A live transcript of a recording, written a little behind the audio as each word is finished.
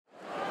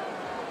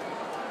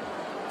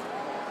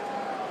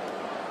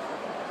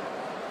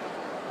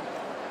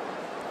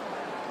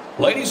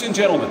Ladies and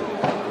gentlemen,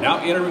 now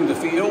entering the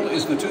field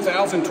is the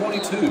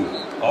 2022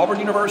 Auburn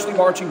University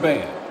Marching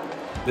Band.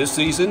 This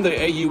season, the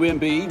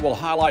AUMB will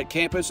highlight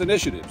campus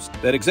initiatives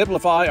that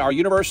exemplify our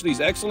university's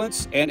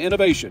excellence and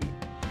innovation.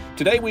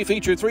 Today, we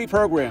feature 3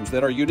 programs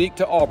that are unique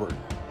to Auburn.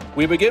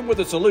 We begin with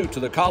a salute to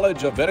the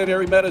College of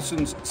Veterinary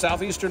Medicine's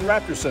Southeastern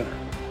Raptor Center,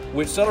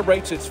 which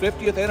celebrates its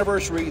 50th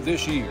anniversary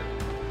this year.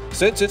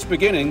 Since its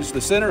beginnings,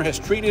 the center has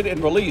treated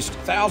and released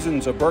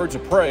thousands of birds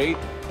of prey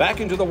back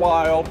into the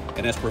wild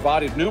and has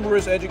provided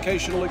numerous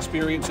educational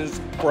experiences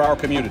for our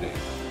community.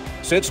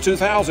 Since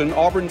 2000,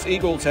 Auburn's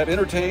Eagles have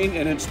entertained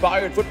and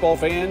inspired football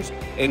fans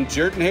in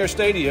Jordan-Hare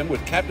Stadium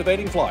with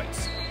captivating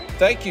flights.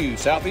 Thank you,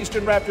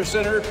 Southeastern Raptor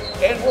Center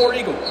and War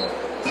Eagles.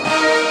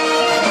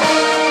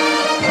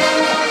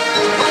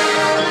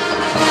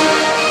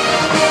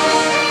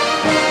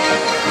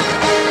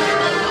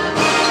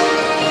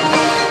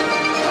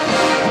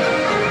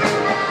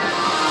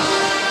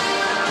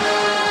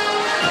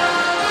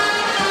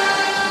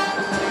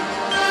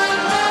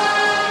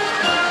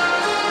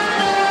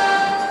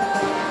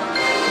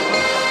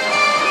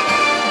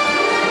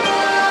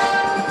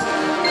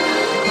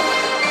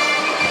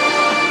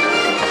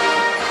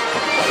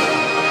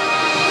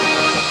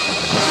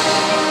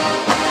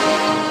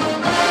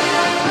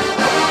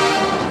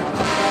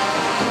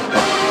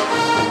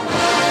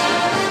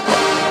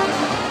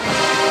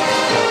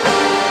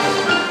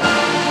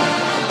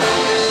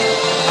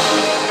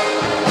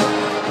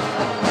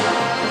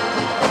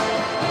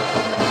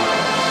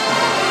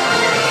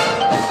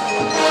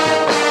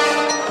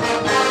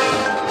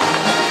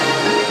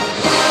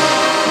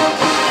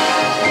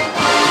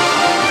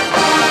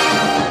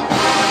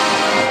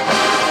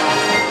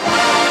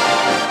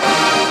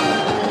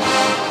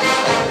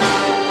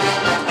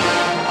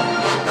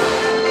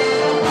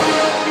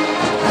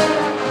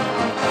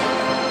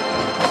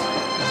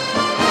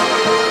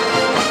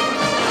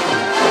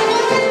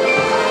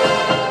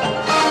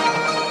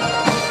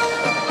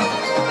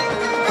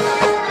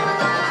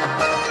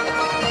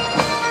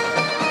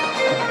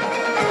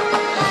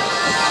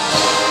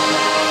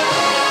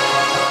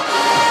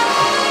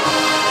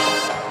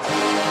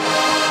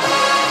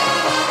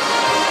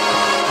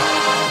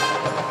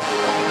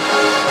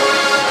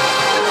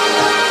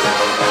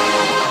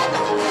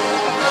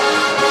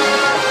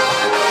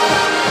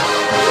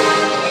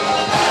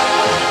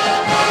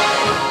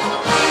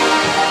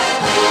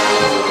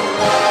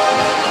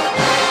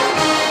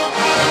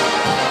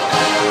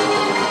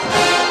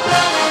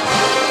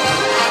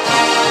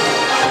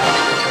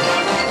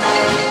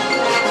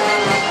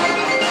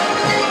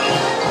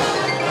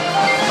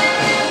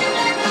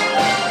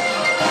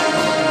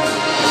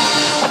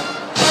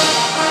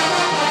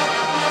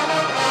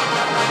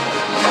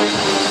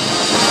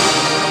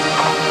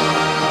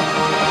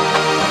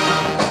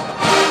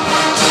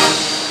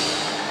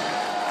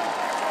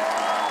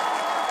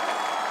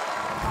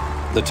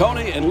 The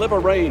Tony and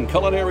Libba Rain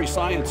Culinary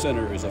Science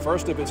Center is a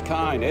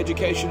first-of-its-kind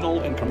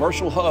educational and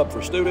commercial hub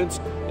for students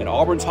in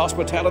Auburn's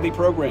hospitality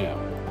program.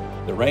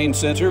 The Rain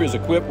Center is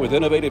equipped with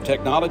innovative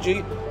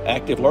technology,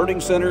 active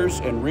learning centers,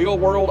 and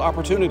real-world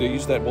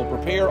opportunities that will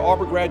prepare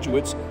Auburn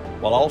graduates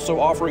while also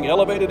offering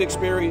elevated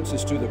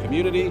experiences to the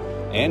community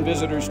and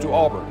visitors to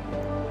Auburn.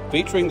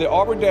 Featuring the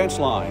Auburn Dance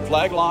Line,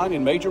 Flag Line,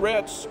 and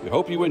Majorettes, we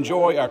hope you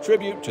enjoy our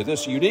tribute to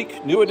this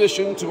unique new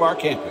addition to our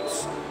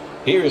campus.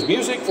 Here is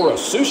music for a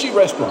sushi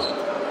restaurant.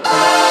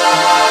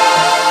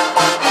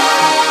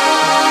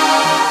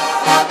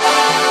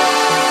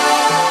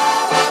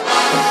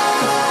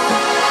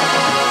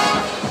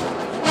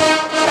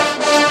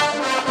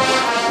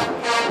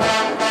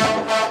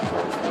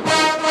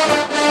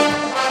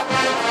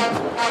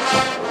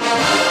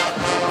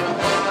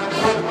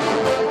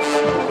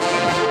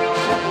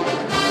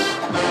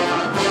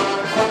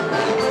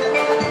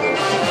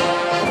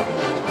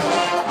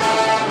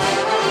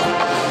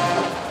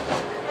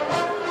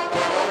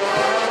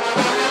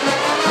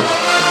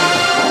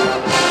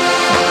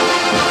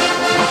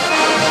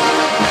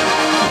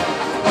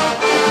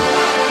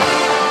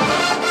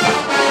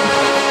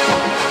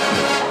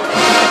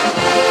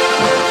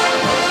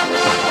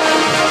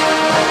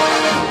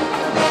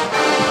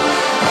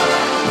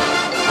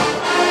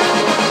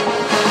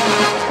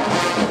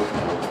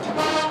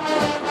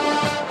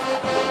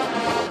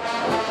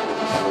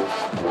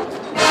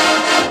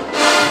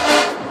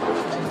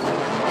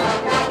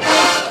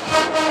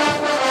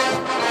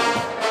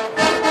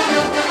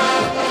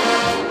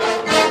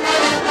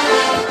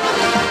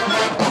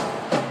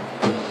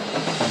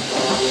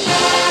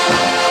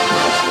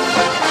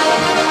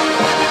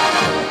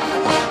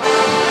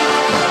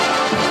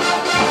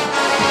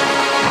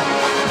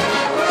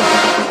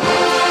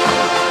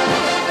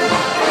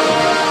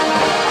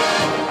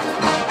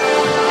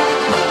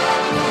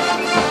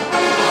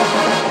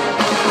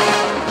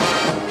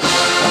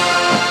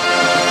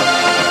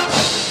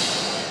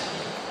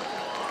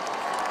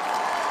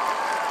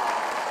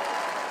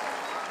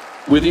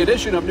 With the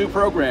addition of new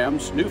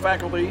programs, new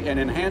faculty, and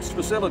enhanced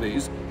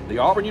facilities, the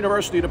Auburn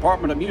University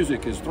Department of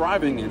Music is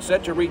thriving and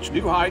set to reach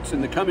new heights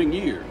in the coming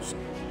years.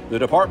 The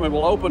department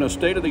will open a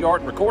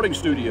state-of-the-art recording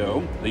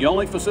studio, the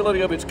only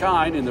facility of its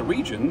kind in the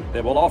region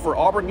that will offer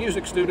Auburn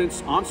music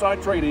students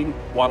on-site training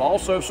while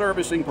also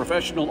servicing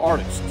professional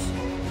artists.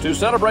 To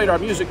celebrate our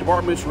music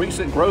department's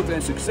recent growth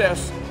and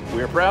success,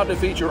 we are proud to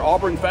feature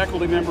Auburn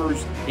faculty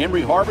members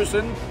Emery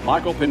Harbison,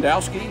 Michael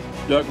Pendowski,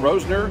 Doug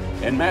Rosner,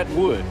 and Matt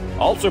Wood.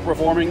 Also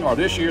performing are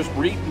this year's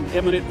Breeden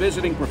Eminent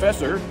Visiting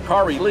Professor,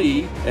 Kari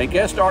Lee, and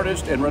guest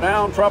artist and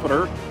renowned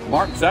trumpeter,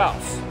 Mark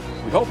Zaus.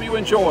 We hope you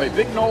enjoy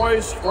Big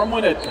Noise from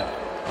Winnetka.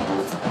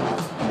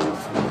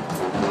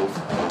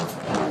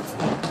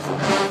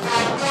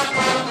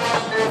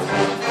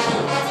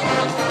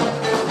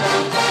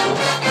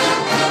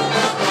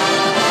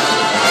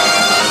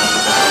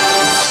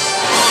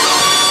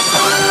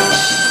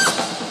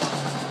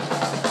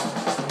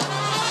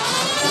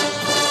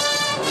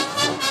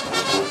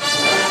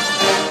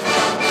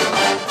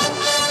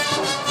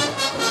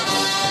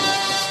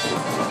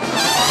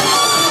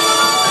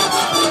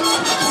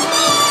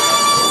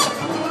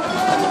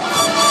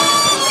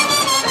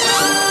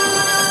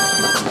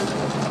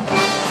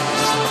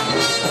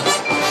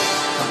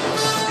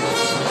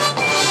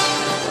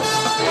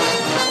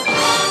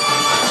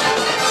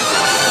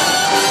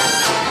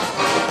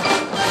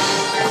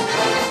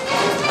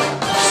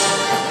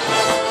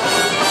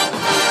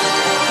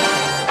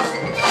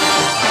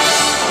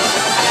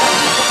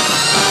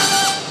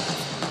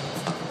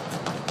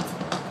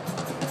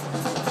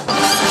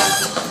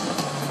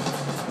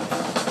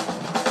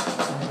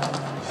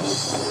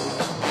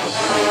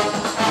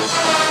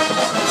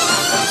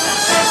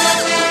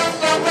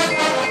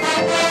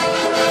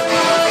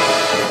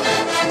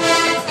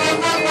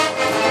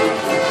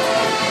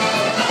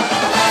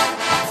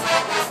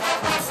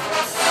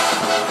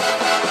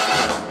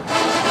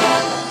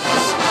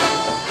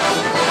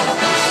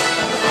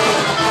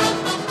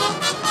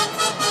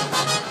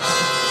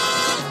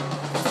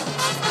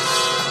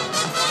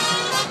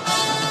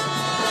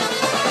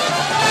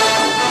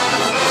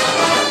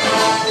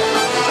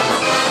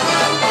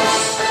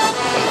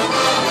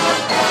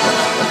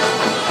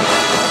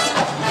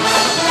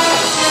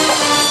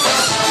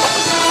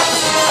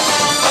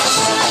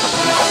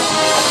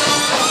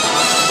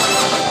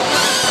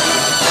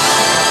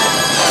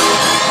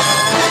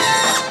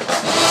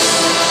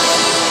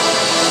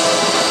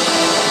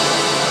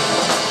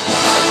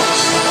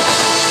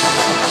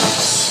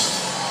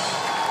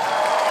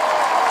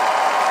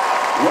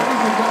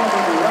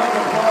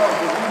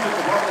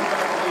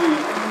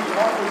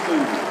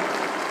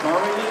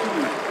 Kari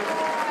Lee,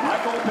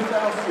 Michael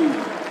Pendowski,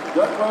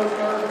 Doug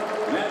Rosner,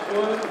 Matt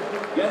Wood,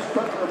 guest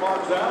trumpeter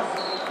Mark Zaus,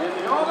 and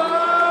the Auburn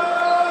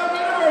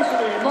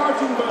University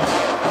Marching Band.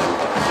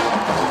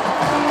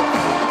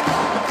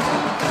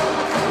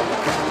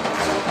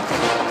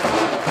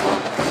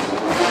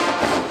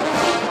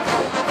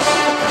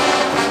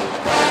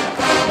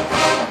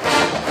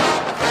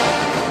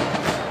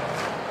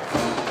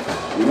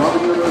 The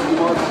Auburn University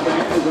Marching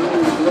Band is under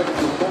the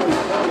direction of Corey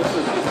Curtis,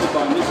 assisted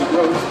by Nikki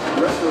Gross.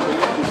 Director of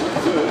band is Rick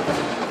Good.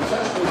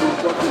 Professionally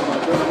instructed by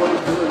Doug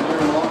Rosner and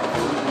Aaron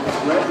Lockwood.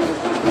 Graduate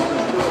assistants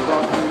are Stuart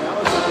Brockman,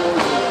 Allison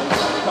Morrison,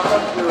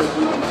 Todd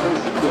Puritan, and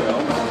Chris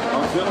Udell.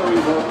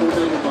 Auxiliaries are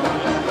coordinated by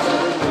Ashley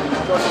Evans and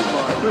instructed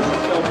by Christian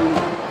Shelton